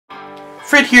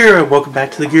Fred here, and welcome back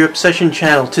to the Gear Obsession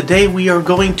channel. Today we are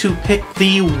going to pick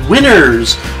the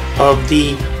winners of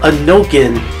the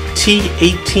Innokin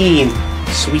T18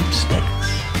 Sweepstakes.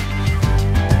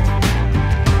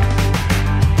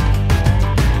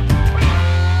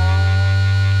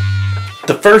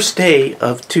 The first day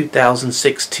of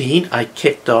 2016, I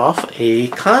kicked off a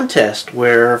contest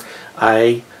where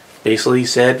I basically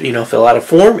said, fill out a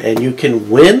form and you can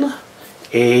win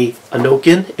a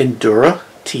Innokin Endura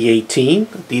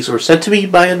T18. These were sent to me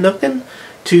by Innokin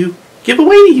to give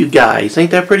away to you guys. Ain't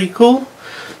that pretty cool?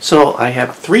 So I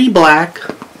have 3 black,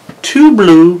 2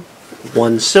 blue,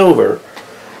 1 silver.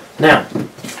 Now,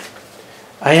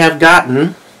 I have gotten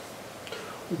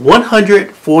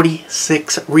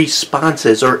 146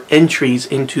 responses or entries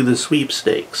into the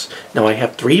sweepstakes. Now I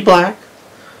have 3 black,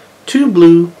 2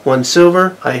 blue, 1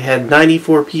 silver. I had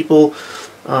 94 people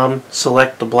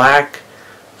select the black,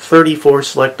 34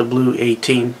 select the blue,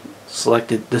 18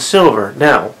 selected the silver.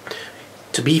 Now,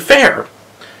 to be fair,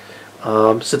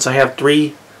 since I have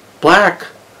 3 black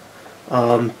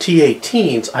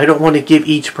T18s, I don't want to give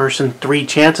each person 3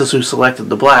 chances who selected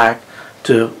the black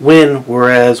to win,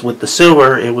 whereas with the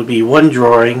silver it would be 1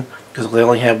 drawing because they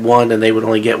only have 1 and they would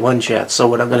only get 1 chance. So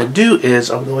what I'm going to do is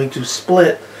I'm going to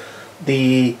split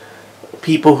the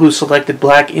people who selected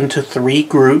black into 3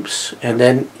 groups, and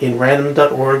then in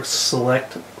random.org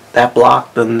select that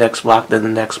block, then the next block, then the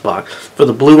next block. For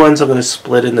the blue ones I'm going to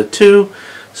split into 2.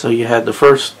 So you had the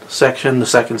first section, the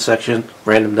second section,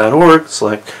 random.org,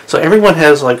 select. So everyone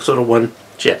has like sort of 1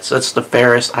 chance. That's the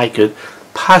fairest I could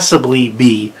possibly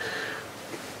be.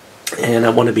 And I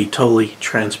want to be totally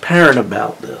transparent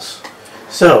about this.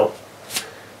 So,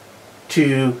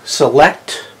 to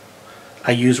select,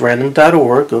 I use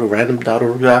random.org. Go to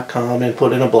random.org.com and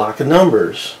put in a block of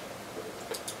numbers.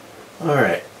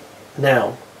 Alright,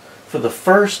 now, for the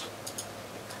first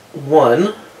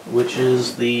one, which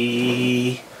is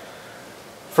the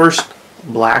first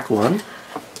black one,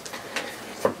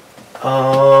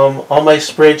 on my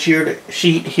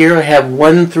spreadsheet here I have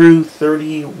 1 through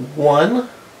 31.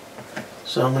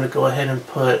 So I'm going to go ahead and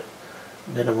put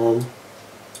minimum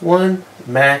 1,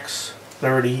 max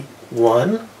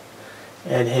 31,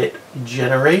 and hit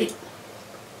generate.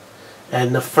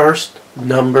 And the first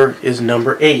number is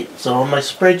number 8. So on my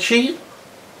spreadsheet,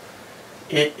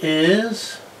 it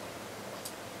is,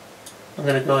 I'm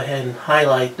going to go ahead and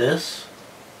highlight this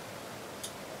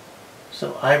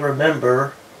so I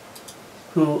remember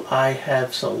who I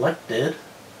have selected.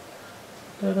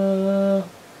 Ta-da!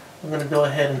 I'm going to go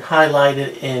ahead and highlight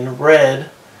it in red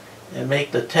and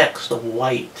make the text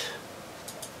white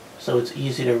so it's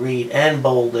easy to read, and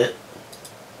bold it.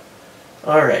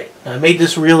 Alright, I made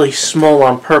this really small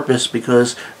on purpose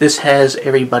because this has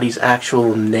everybody's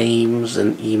actual names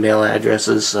and email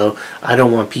addresses, so I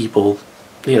don't want people,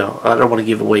 I don't want to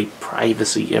give away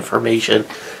privacy information.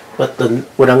 But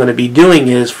what I'm going to be doing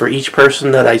is, for each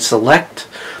person that I select,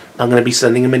 I'm going to be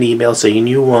sending them an email saying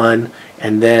you won,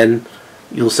 and then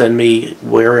you'll send me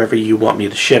wherever you want me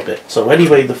to ship it. So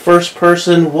anyway, the first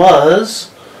person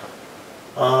was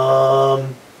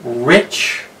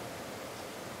Rich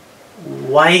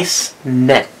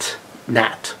Whisenant.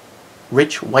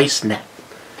 Rich Whisenant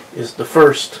is the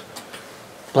first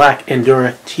black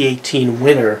Endura T18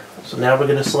 winner. So now we're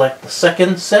going to select the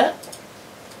second set.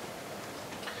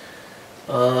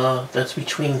 That's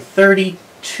between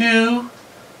 32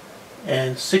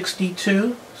 and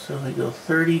 62. So we go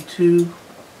 32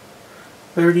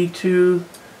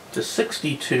 to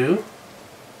 62.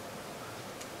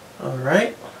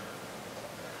 Alright.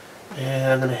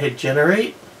 And I'm going to hit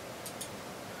generate.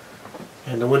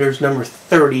 And the winner is number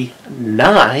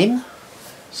 39.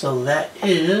 So that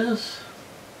is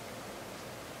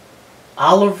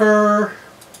Oliver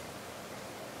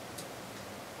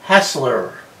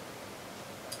Hasler.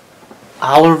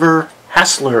 Oliver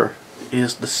Hasler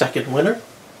is the second winner.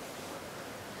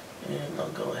 And I'll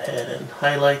go ahead and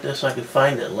highlight this so I can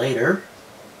find it later.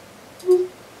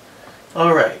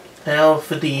 Alright, now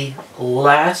for the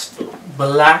last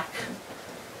black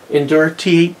Endura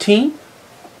T18.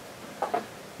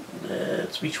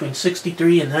 That's between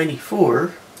 63 and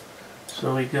 94.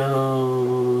 So we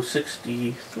go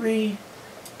 63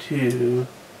 to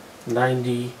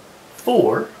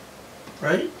 94.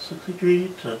 Right?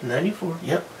 63 to 94.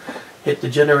 Yep. Hit the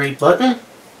generate button.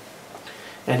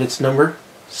 And it's number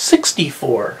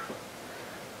 64.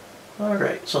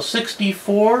 Alright, so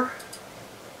 64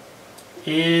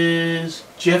 is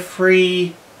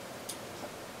Jeffrey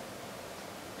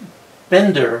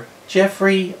Bender.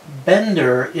 Jeffrey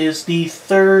Bender is the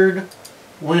 3rd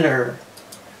winner.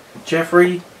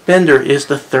 Jeffrey Bender is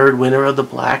the third winner of the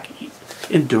black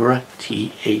Endura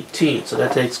T18. So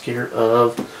that takes care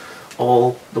of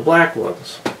all the black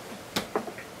ones.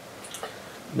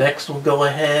 Next, we'll go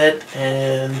ahead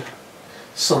and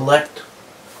select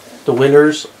the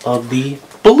winners of the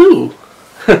blue,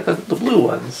 the blue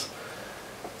ones.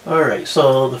 Alright,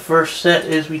 so the first set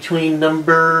is between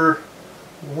number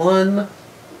 1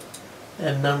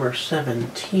 and number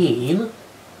 17.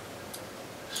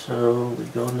 So we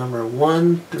go number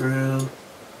 1 through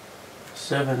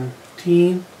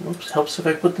 17. Whoops, helps if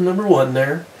I put the number 1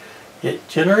 there. Hit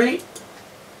generate.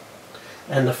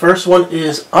 And the first one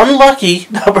is unlucky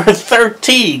number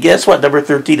 13. Guess what? Number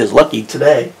 13 is lucky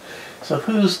today. So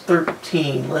who's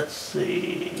 13? Let's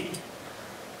see.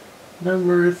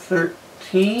 Number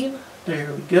 13.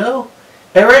 There we go.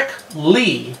 Eric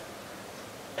Lee.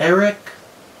 Eric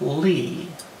Lee.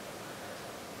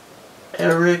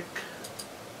 Eric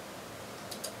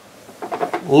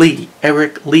Lee.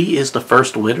 Eric Lee is the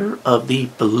first winner of the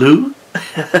blue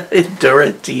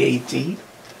Endura T18.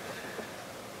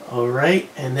 Alright,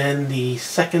 and then the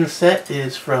second set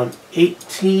is from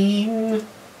 18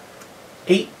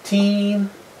 to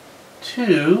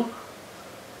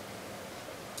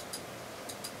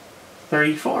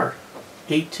 34.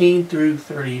 18 through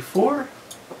 34.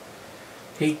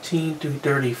 18 through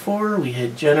 34. We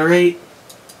hit generate.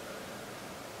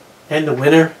 And the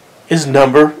winner is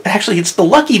actually it's the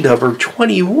lucky number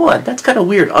 21. That's kind of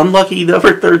weird. Unlucky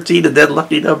number 13 and then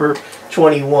lucky number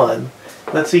 21.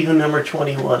 Let's see who number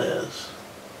 21 is.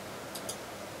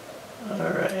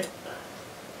 Alright.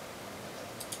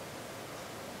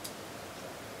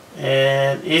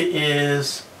 And it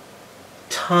is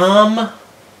Tom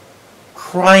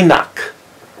Krynock.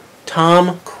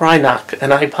 Tom Krynock.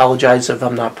 And I apologize if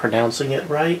I'm not pronouncing it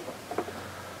right.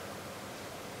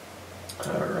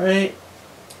 Alright.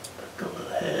 Go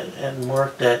ahead and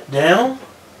mark that down.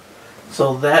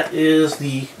 So that is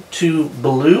the 2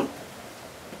 blue.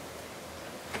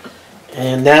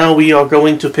 And now we are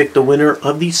going to pick the winner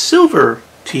of the silver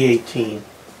T18.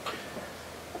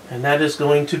 And that is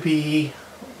going to be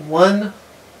 1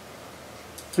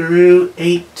 through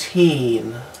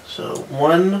 18. So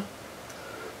 1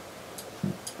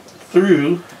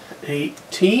 through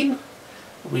 18.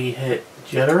 We hit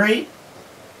generate.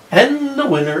 And the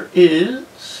winner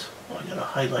is, I'm going to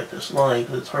highlight this line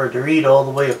because it's hard to read all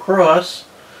the way across,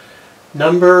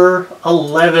 number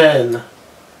 11.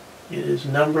 It is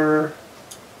number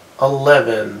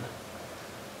 11.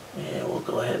 And we'll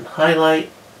go ahead and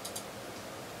highlight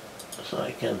so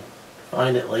I can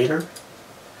find it later.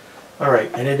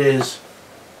 Alright, and it is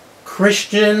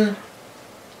Christian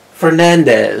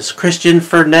Fernandes. Christian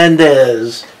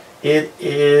Fernandes. It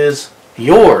is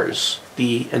yours.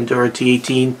 The Endura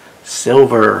T18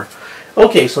 silver.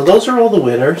 Okay, so those are all the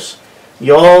winners.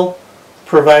 Y'all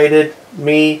provided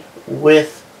me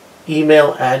with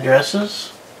email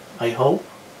addresses, I hope.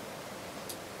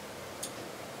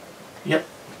 Yep.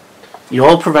 You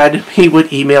all provided me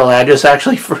with email address.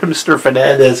 Actually, for Mr.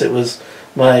 Fernandes, it was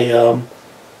my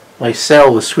my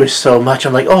cell was switched so much.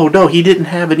 I'm like, oh no, he didn't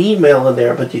have an email in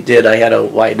there, but you did. I had to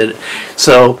widen it.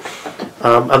 So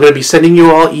I'm going to be sending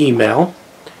you all email,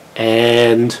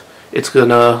 and it's going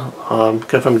to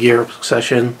come from Gear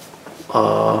Obsession,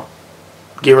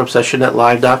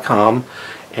 GearObsession@live.com.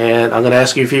 And I'm going to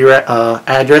ask you for your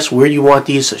address, where you want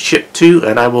these shipped to,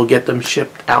 and I will get them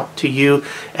shipped out to you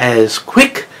as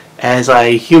quick as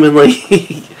I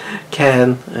humanly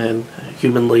can and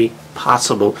humanly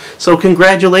possible. So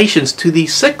congratulations to the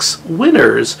 6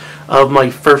 winners of my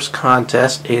first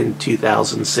contest in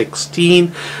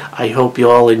 2016. I hope you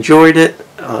all enjoyed it,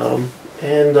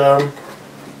 and I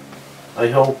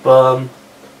hope the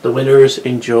winners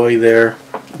enjoy their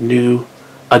new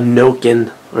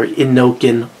Innokin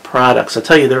products. I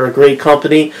tell you, they're a great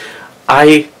company.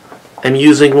 I am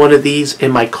using one of these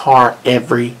in my car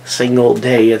every single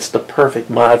day. It's the perfect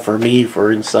mod for me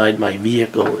for inside my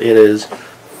vehicle. It is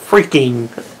freaking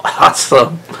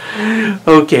awesome.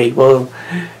 Okay, well,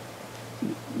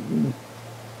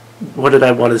 what did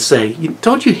I want to say?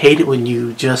 Don't you hate it when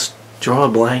you just draw a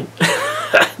blank?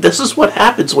 This is what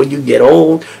happens when you get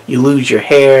old. You lose your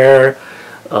hair.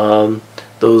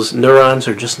 Those neurons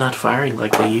are just not firing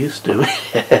like they used to.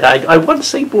 I want to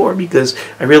say more because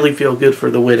I really feel good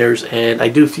for the winners, and I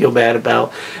do feel bad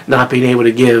about not being able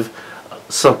to give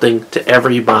something to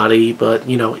everybody. But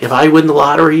you know, if I win the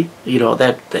lottery, you know,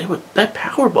 that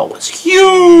Powerball was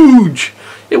huge.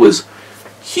 It was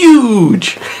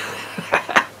huge.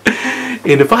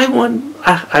 And if I won,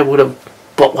 I would have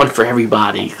bought one for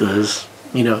everybody, because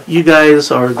you know, you guys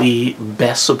are the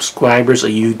best subscribers a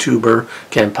YouTuber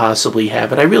can possibly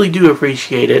have, and I really do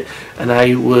appreciate it, and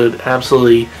I would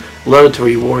absolutely love to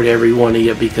reward every one of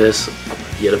you because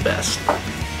you're the best.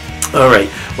 Alright,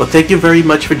 well thank you very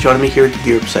much for joining me here at the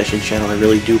Gear Obsession channel. I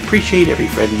really do appreciate every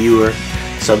friend, viewer,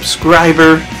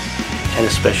 subscriber, and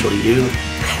especially you.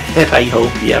 And I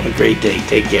hope you have a great day.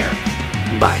 Take care.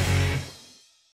 Bye.